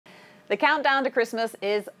The countdown to Christmas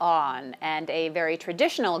is on, and a very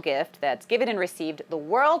traditional gift that's given and received the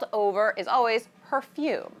world over is always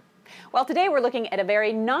perfume. Well, today we're looking at a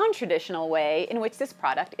very non-traditional way in which this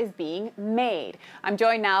product is being made. I'm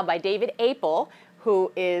joined now by David Apel,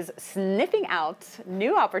 who is sniffing out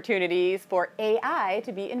new opportunities for AI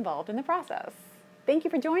to be involved in the process. Thank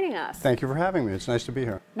you for joining us. Thank you for having me. It's nice to be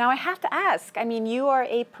here. Now I have to ask, I mean, you are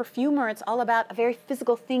a perfumer. It's all about a very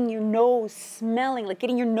physical thing, your nose, smelling, like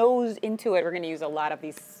getting your nose into it. We're going to use a lot of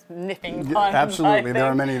these sniffing puns. Absolutely. There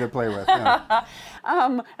are many to play with. Yeah.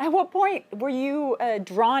 At what point were you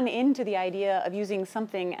drawn into the idea of using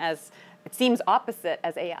something as, it seems opposite,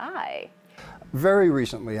 as AI? Very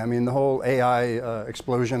recently. I mean, the whole AI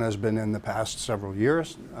explosion has been in the past several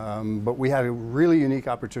years, but we had a really unique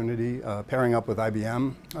opportunity pairing up with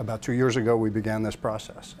IBM. About 2 years ago, we began this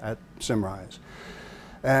process at Symrise.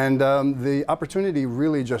 And the opportunity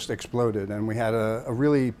really just exploded, and we had a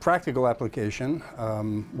really practical application,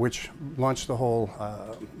 which launched the whole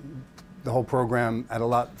program at a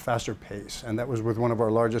lot faster pace, and that was with one of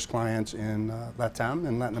our largest clients in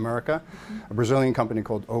Latin America, a Brazilian company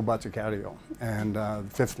called O Boticário, and the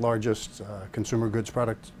fifth largest consumer goods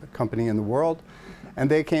product company in the world.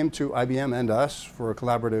 And they came to IBM and us for a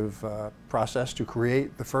collaborative process to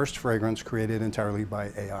create the first fragrance created entirely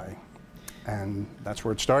by AI. And that's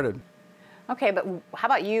where it started. Okay, but how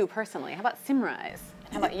about you personally? How about Symrise?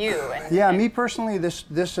 How about you? Me personally,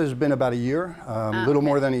 this has been about a year, a little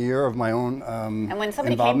more than a year of my own and when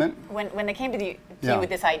somebody involvement. When they came to you with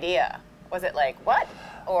this idea, was it like, what?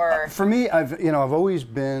 Or for me, I've always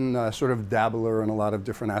been sort of dabbler in a lot of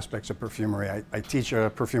different aspects of perfumery. I teach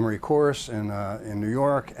a perfumery course in New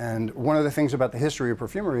York, and one of the things about the history of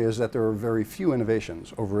perfumery is that there are very few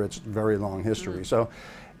innovations over its very long history. So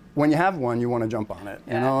when you have one, you want to jump on it,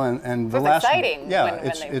 you know, and the last, exciting. Yeah,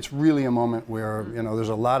 it's really a moment where there's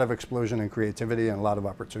a lot of explosion in creativity and a lot of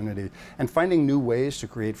opportunity, and finding new ways to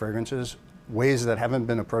create fragrances, ways that haven't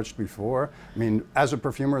been approached before. I mean, as a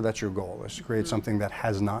perfumer, that's your goal, is to create something that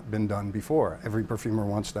has not been done before. Every perfumer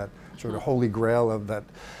wants that sort of holy grail of that,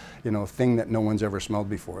 thing that no one's ever smelled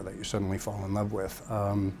before that you suddenly fall in love with,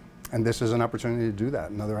 and this is an opportunity to do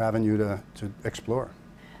that, another avenue to explore.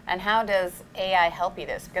 And how does AI help you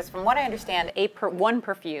this? Because from what I understand, one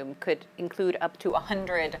perfume could include up to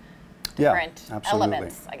 100 different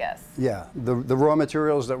elements, I guess. Yeah, the raw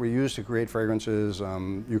materials that we use to create fragrances,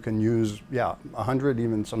 you can use, 100,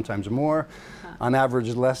 even sometimes more. On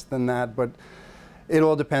average, less than that, but it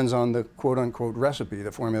all depends on the quote-unquote recipe,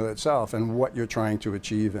 the formula itself, and what you're trying to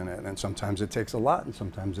achieve in it. And sometimes it takes a lot, and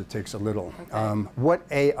sometimes it takes a little. Okay. What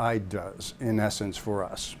AI does, in essence, for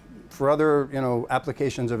us, for other,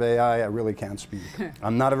 applications of AI, I really can't speak.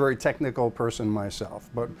 I'm not a very technical person myself,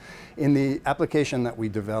 but in the application that we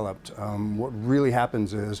developed, what really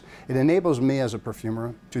happens is it enables me as a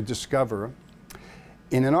perfumer to discover,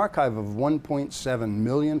 in an archive of 1.7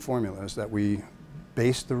 million formulas that we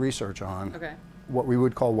based the research on, what we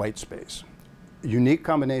would call white space. Unique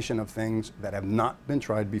combination of things that have not been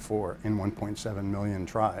tried before in 1.7 million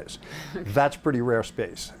tries. That's pretty rare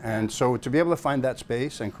space. And so to be able to find that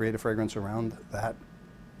space and create a fragrance around that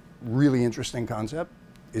really interesting concept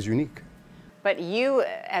is unique. But you,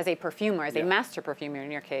 as a perfumer, as a master perfumer in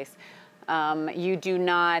your case, you're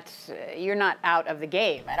not out of the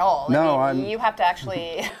game at all. No, I mean, you have to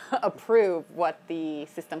actually approve what the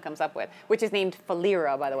system comes up with, which is named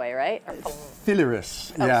Philyra, by the way, right?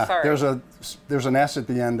 Philyris. Oh, yeah. sorry. There's an S at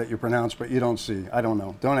the end that you pronounce, but you don't see. I don't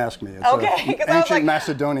know. Don't ask me. It's an ancient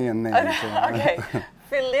Macedonian name. Okay.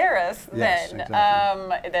 Philyris, yes, then,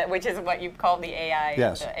 exactly. which is what you call the AI,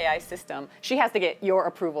 the AI system. She has to get your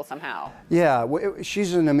approval somehow. Yeah,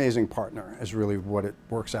 she's an amazing partner, is really what it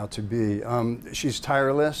works out to be. She's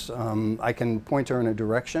tireless. I can point her in a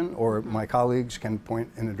direction, or my colleagues can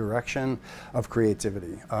point in a direction of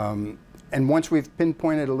creativity. And once we've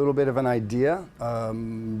pinpointed a little bit of an idea,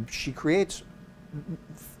 she creates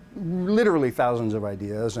literally thousands of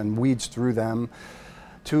ideas and weeds through them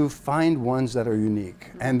to find ones that are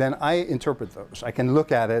unique. And then I interpret those. I can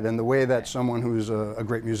look at it, and the way that someone who's a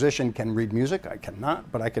great musician can read music, I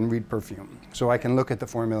cannot, but I can read perfume. So I can look at the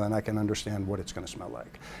formula and I can understand what it's going to smell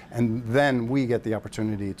like. And then we get the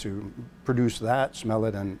opportunity to produce that, smell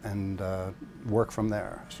it, and work from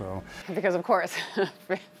there. So because of course,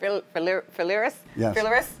 Philyris? Yes.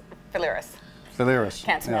 Philyris. Philyris.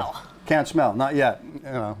 Can't smell. Yeah. Can't smell, not yet.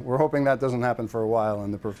 We're hoping that doesn't happen for a while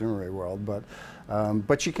in the perfumery world,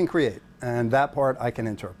 but she can create, and that part I can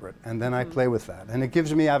interpret, and then I play with that, and it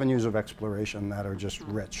gives me avenues of exploration that are just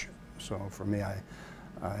rich. So for me, I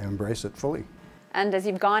embrace it fully. And as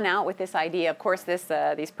you've gone out with this idea, of course,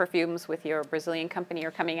 these perfumes with your Brazilian company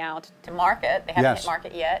are coming out to market. They haven't hit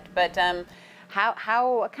market yet, but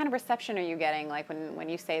what kind of reception are you getting? Like when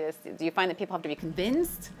you say this, do you find that people have to be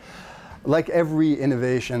convinced? Like every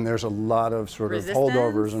innovation, there's a lot of sort of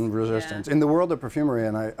holdovers and resistance. In the world of perfumery,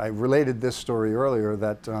 and I related this story earlier,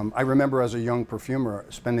 that I remember as a young perfumer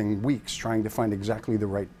spending weeks trying to find exactly the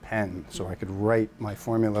right pen so I could write my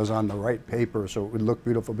formulas on the right paper so it would look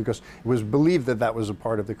beautiful, because it was believed that that was a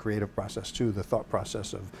part of the creative process too, the thought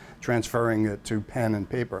process of transferring it to pen and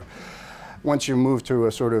paper. Once you move to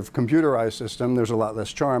a sort of computerized system, there's a lot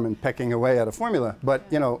less charm in pecking away at a formula. But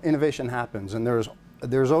you know, innovation happens, and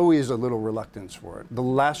there's always a little reluctance for it. The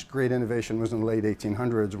last great innovation was in the late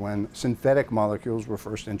 1800s when synthetic molecules were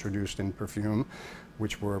first introduced in perfume,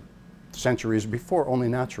 which were centuries before only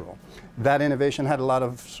natural. That innovation had a lot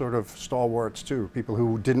of sort of stalwarts too, people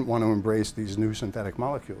who didn't want to embrace these new synthetic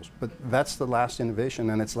molecules. But that's the last innovation,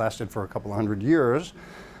 and it's lasted for a couple of hundred years.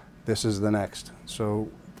 This is the next. So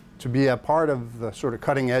to be a part of the sort of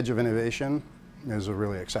cutting edge of innovation is a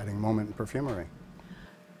really exciting moment in perfumery.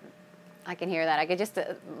 I can hear that.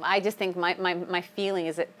 I just think my feeling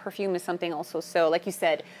is that perfume is something also so, like you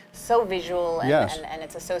said, so visual, and, and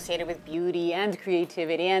it's associated with beauty and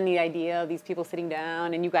creativity and the idea of these people sitting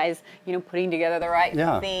down and you guys, you know, putting together the right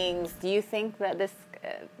things. Do you think that this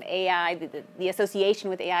AI, the association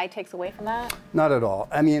with AI takes away from that? Not at all.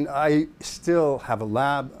 I mean, I still have a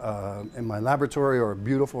lab in my laboratory, or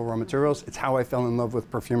beautiful raw materials. It's how I fell in love with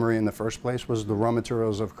perfumery in the first place, was the raw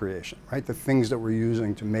materials of creation, right? The things that we're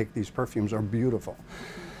using to make these perfumes are beautiful.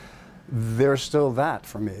 There's still that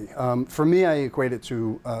for me. For me, I equate it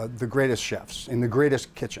to the greatest chefs in the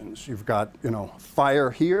greatest kitchens. You've got, you know,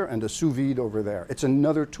 fire here and a sous vide over there. It's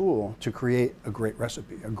another tool to create a great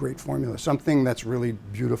recipe, a great formula, something that's really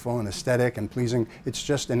beautiful and aesthetic and pleasing. It's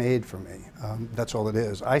just an aid for me. That's all it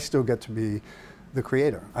is. I still get to be the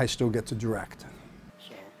creator. I still get to direct.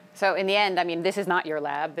 So in the end, I mean, this is not your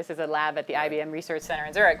lab. This is a lab at the IBM Research Center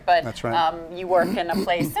in Zurich, but that's right. You work in a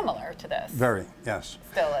place similar to this. Very, yes.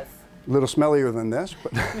 Still is. A little smellier than this,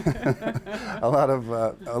 but a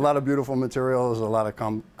lot of beautiful materials, a lot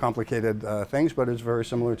of complicated things, but it's very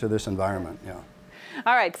similar to this environment. Yeah.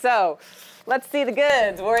 All right, so let's see the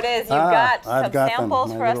goods. Where it is, you've got some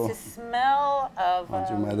samples for us to smell of. I'll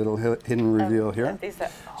do my little hidden reveal here.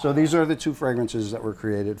 So these are the two fragrances that were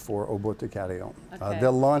created for Au Boticario.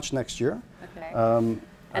 They'll launch next year. Okay.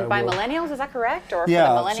 And by millennials, is that correct? Or for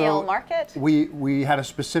the millennial market? We had a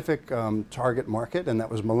specific target market, and that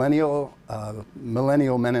was millennial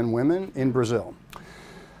men and women in Brazil.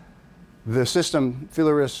 The system,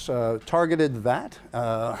 Philyra, targeted that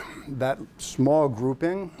small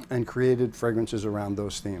grouping and created fragrances around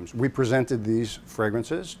those themes. We presented these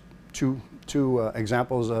fragrances, two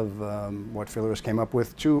examples of what Philyra came up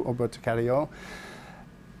with, to Au Boticario,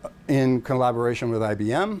 in collaboration with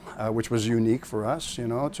IBM, which was unique for us, you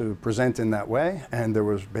know, to present in that way. And there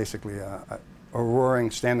was basically a roaring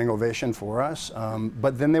standing ovation for us.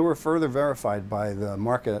 But then they were further verified by the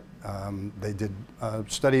market. They did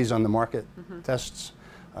studies on the market tests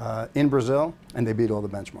in Brazil, and they beat all the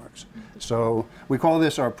benchmarks. So we call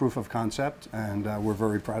this our proof of concept, and we're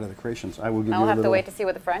very proud of the creations. I will give you a little... I'll have to wait to see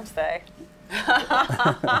what the French say.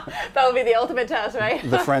 That would be the ultimate test, right?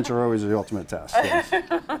 The French are always the ultimate test, yes.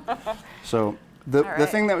 So the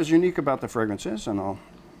thing that was unique about the fragrances, and I'll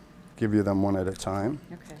give you them one at a time,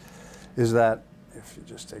 is that, if you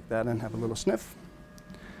just take that and have a little sniff,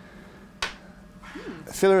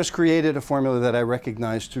 Philyra created a formula that I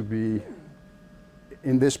recognize to be,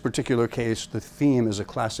 in this particular case, the theme is a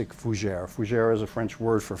classic fougère. Fougère is a French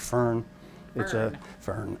word for fern. It's a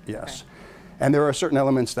fern, yes. Okay. And there are certain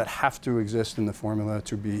elements that have to exist in the formula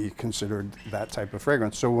to be considered that type of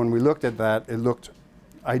fragrance. So when we looked at that, it looked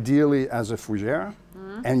ideally as a fougère,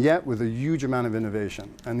 and yet with a huge amount of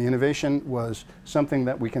innovation. And the innovation was something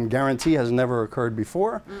that we can guarantee has never occurred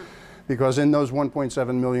before, because in those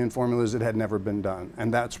 1.7 million formulas, it had never been done.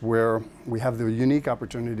 And that's where we have the unique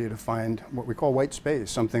opportunity to find what we call white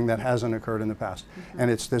space, something that hasn't occurred in the past.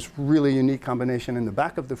 And it's this really unique combination in the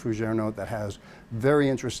back of the fougère note that has very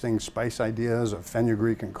interesting spice ideas of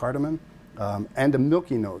fenugreek and cardamom, and a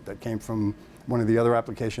milky note that came from one of the other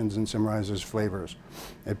applications in Symrise's flavors.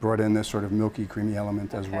 It brought in this sort of milky, creamy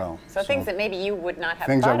element as well. So things that maybe you would not have thought of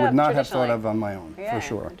things I would not have thought of on my own, for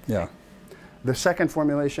sure. Yeah. The second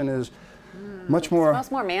formulation is much more... It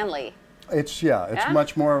smells more manly. It's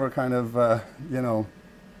much more of a kind of, you know...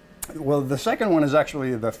 Well, the second one is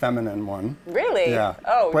actually the feminine one. Really? Yeah.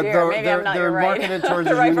 Oh, but dear, maybe I'm not they're right. marketed towards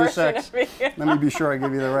the unisex. Let me be sure I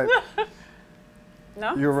give you the right...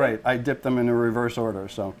 No? You're right. I dipped them in a reverse order,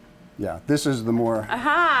 so... Yeah, this is the more.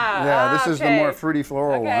 Aha! Yeah, this is the okay. more fruity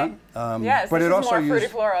floral Okay. one. Yes, but this it is also more fruity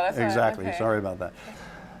floral. That's exactly. right. Okay. Sorry about that.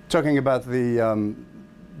 Talking about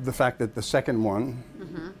the fact that the second one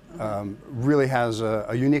really has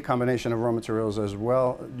a unique combination of raw materials as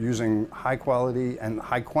well, using high quality and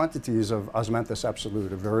high quantities of Osmanthus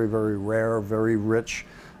absolute, a very, very rare, very rich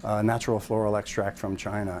natural floral extract from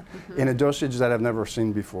China, in a dosage that I've never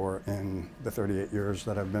seen before in the 38 years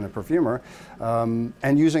that I've been a perfumer,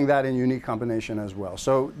 and using that in unique combination as well.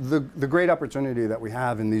 So the great opportunity that we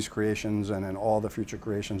have in these creations and in all the future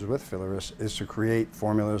creations with Philyra is to create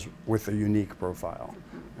formulas with a unique profile.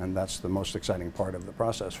 And that's the most exciting part of the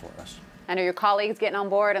process for us. And are your colleagues getting on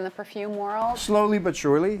board in the perfume world? Slowly but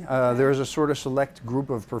surely. There's a sort of select group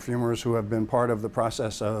of perfumers who have been part of the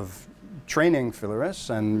process of training Philyra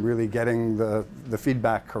and really getting the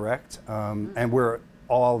feedback correct. And we're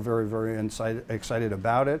all very, very excited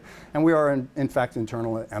about it. And we are, in fact,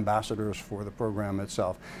 internal ambassadors for the program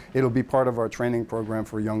itself. It'll be part of our training program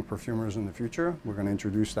for young perfumers in the future. We're going to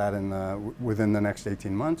introduce that within the next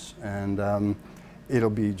 18 months. And it'll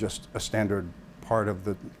be just a standard part of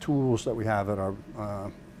the tools that we have at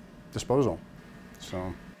our disposal. So.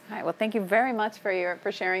 All right. Well, thank you very much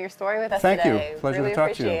for sharing your story with us today. Thank you. Pleasure really to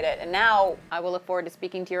talk to you. Appreciate it. And now I will look forward to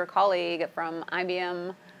speaking to your colleague from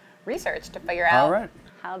IBM Research to figure out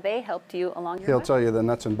how they helped you along your way. He'll tell you the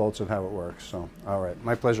nuts and bolts of how it works. So, all right.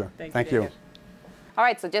 My pleasure. Thank you. All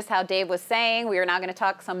right, so just how Dave was saying, we are now going to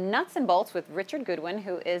talk some nuts and bolts with Richard Goodwin,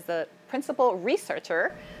 who is the principal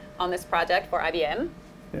researcher on this project for IBM.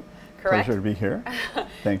 Yep. Correct? Pleasure to be here.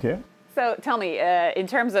 Thank you. So tell me, in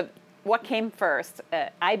terms of what came first,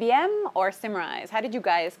 IBM or Symrise? How did you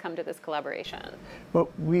guys come to this collaboration? Well,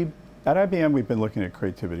 at IBM, we've been looking at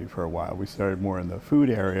creativity for a while. We started more in the food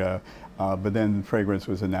area, but then fragrance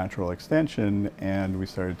was a natural extension, and we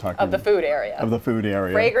started talking... Of the food area. Of the food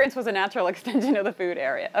area. Fragrance was a natural extension of the food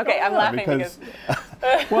area. Okay, I'm laughing because...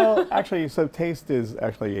 Well, actually, so taste is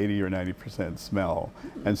actually 80 or 90% smell.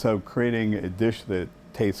 And so creating a dish that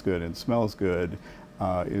tastes good and smells good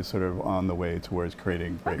is sort of on the way towards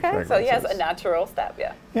creating great fragrances. So yes, a natural step,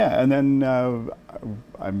 yeah. Yeah, and then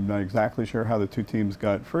I'm not exactly sure how the two teams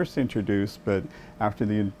got first introduced, but after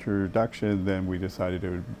the introduction, then we decided it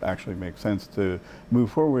would actually make sense to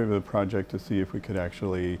move forward with a project to see if we could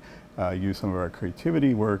actually use some of our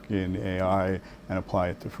creativity work in AI and apply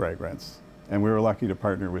it to fragrance. And we were lucky to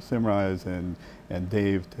partner with Symrise and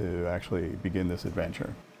Dave to actually begin this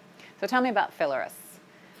adventure. So tell me about Philyra.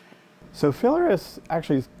 So Philyra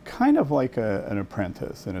actually is kind of like an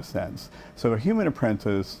apprentice in a sense. So a human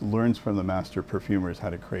apprentice learns from the master perfumers how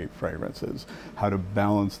to create fragrances, how to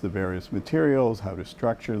balance the various materials, how to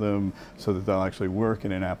structure them so that they'll actually work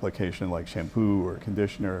in an application like shampoo or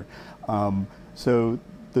conditioner. So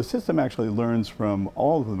the system actually learns from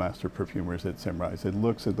all of the master perfumers at Symrise. It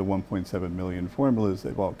looks at the 1.7 million formulas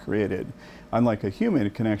they've all created. Unlike a human,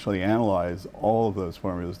 it can actually analyze all of those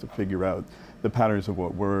formulas to figure out the patterns of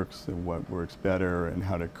what works and what works better and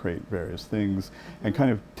how to create various things and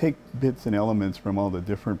kind of take bits and elements from all the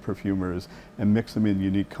different perfumers and mix them in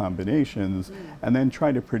unique combinations and then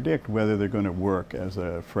try to predict whether they're going to work as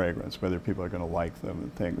a fragrance, whether people are going to like them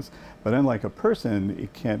and things. But unlike a person,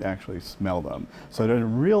 it can't actually smell them. So it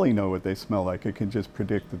doesn't really know what they smell like. It can just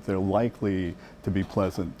predict that they're likely to be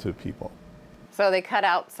pleasant to people. So they cut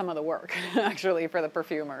out some of the work, actually, for the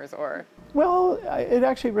perfumers, or? Well, it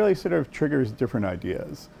actually really sort of triggers different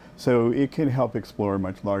ideas. So it can help explore a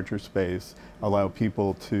much larger space, allow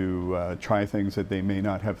people to try things that they may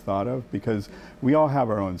not have thought of, because we all have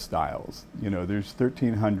our own styles. You know, there's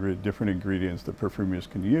 1,300 different ingredients that perfumers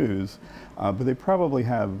can use, but they probably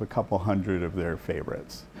have a couple hundred of their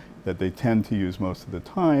favorites that they tend to use most of the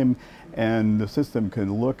time, and the system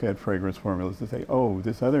can look at fragrance formulas and say, oh,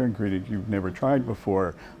 this other ingredient you've never tried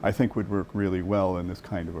before, I think would work really well in this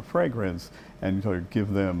kind of a fragrance, and sort of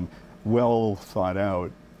give them well thought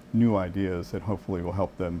out new ideas that hopefully will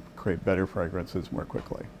help them create better fragrances more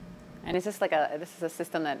quickly. And is this like this is a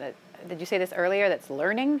system that, did you say this earlier, that's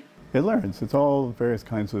learning? It learns. It's all various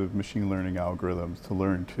kinds of machine learning algorithms to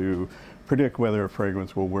learn to predict whether a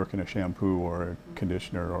fragrance will work in a shampoo or a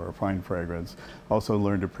conditioner or a fine fragrance. Also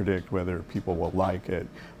learn to predict whether people will like it.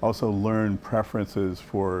 Also learn preferences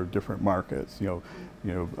for different markets.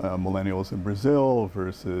 Millennials in Brazil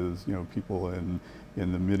versus people in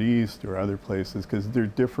the Mideast or other places, because there are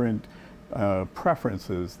different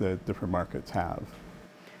preferences that different markets have.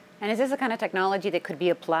 And is this a kind of technology that could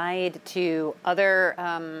be applied to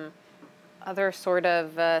other other sort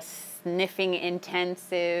of sniffing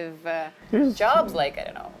intensive There's- jobs like, I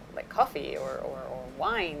don't know, like coffee or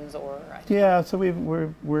wines or... Yeah, so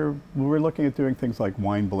we're looking at doing things like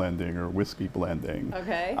wine blending or whiskey blending.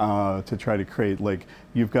 Okay. To try to create, like,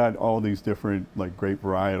 you've got all these different like grape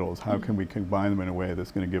varietals. How can we combine them in a way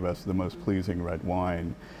that's going to give us the most pleasing red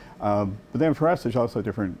wine? But then for us, there's also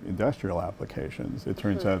different industrial applications. It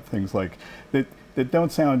turns out things like that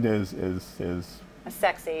don't sound as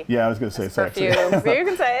sexy. yeah, I was going to say sexy. Perfume. You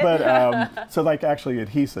can say it. But so like actually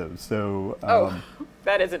adhesives. So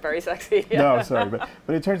that isn't very sexy. no, sorry,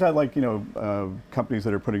 but it turns out, like, companies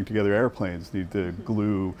that are putting together airplanes need to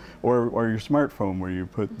glue, or your smartphone where you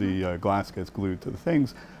put the glass gets glued to the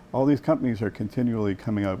things. All these companies are continually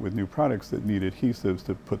coming out with new products that need adhesives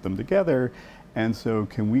to put them together. And so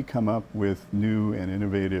can we come up with new and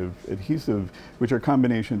innovative adhesive, which are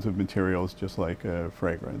combinations of materials just like a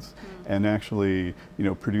fragrance, and actually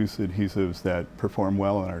produce adhesives that perform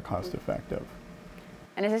well and are cost effective.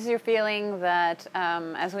 And is this your feeling that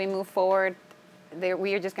as we move forward,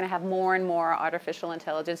 we are just going to have more and more artificial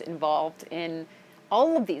intelligence involved in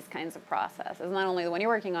all of these kinds of processes, not only the one you're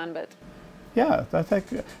working on, but... Yeah, that's like,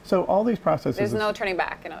 so all these processes... There's no turning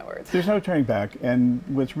back, in other words. There's no turning back, and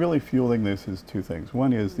what's really fueling this is two things.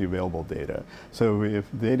 One is the available data. So if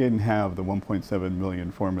they didn't have the 1.7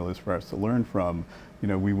 million formulas for us to learn from,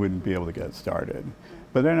 we wouldn't be able to get started.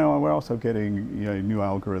 But then we're also getting new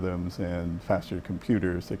algorithms and faster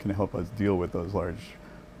computers that can help us deal with those large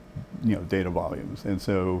data volumes. And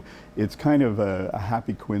so it's kind of a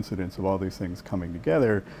happy coincidence of all these things coming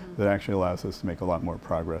together that actually allows us to make a lot more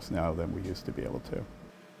progress now than we used to be able to.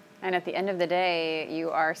 And at the end of the day, you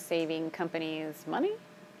are saving companies money?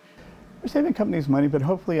 We're saving companies money, but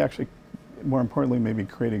hopefully actually, more importantly, maybe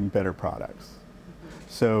creating better products.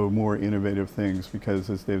 So more innovative things, because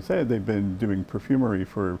as they've said, they've been doing perfumery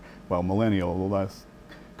for, well, millennial, the last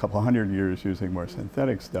couple hundred years using more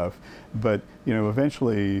synthetic stuff, but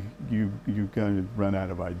eventually you're going to run out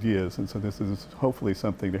of ideas, and so this is hopefully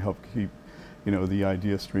something to help keep the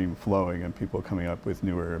idea stream flowing and people coming up with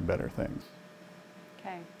newer and better things.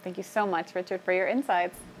 Okay, thank you so much, Richard, for your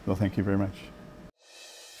insights. Well, thank you very much.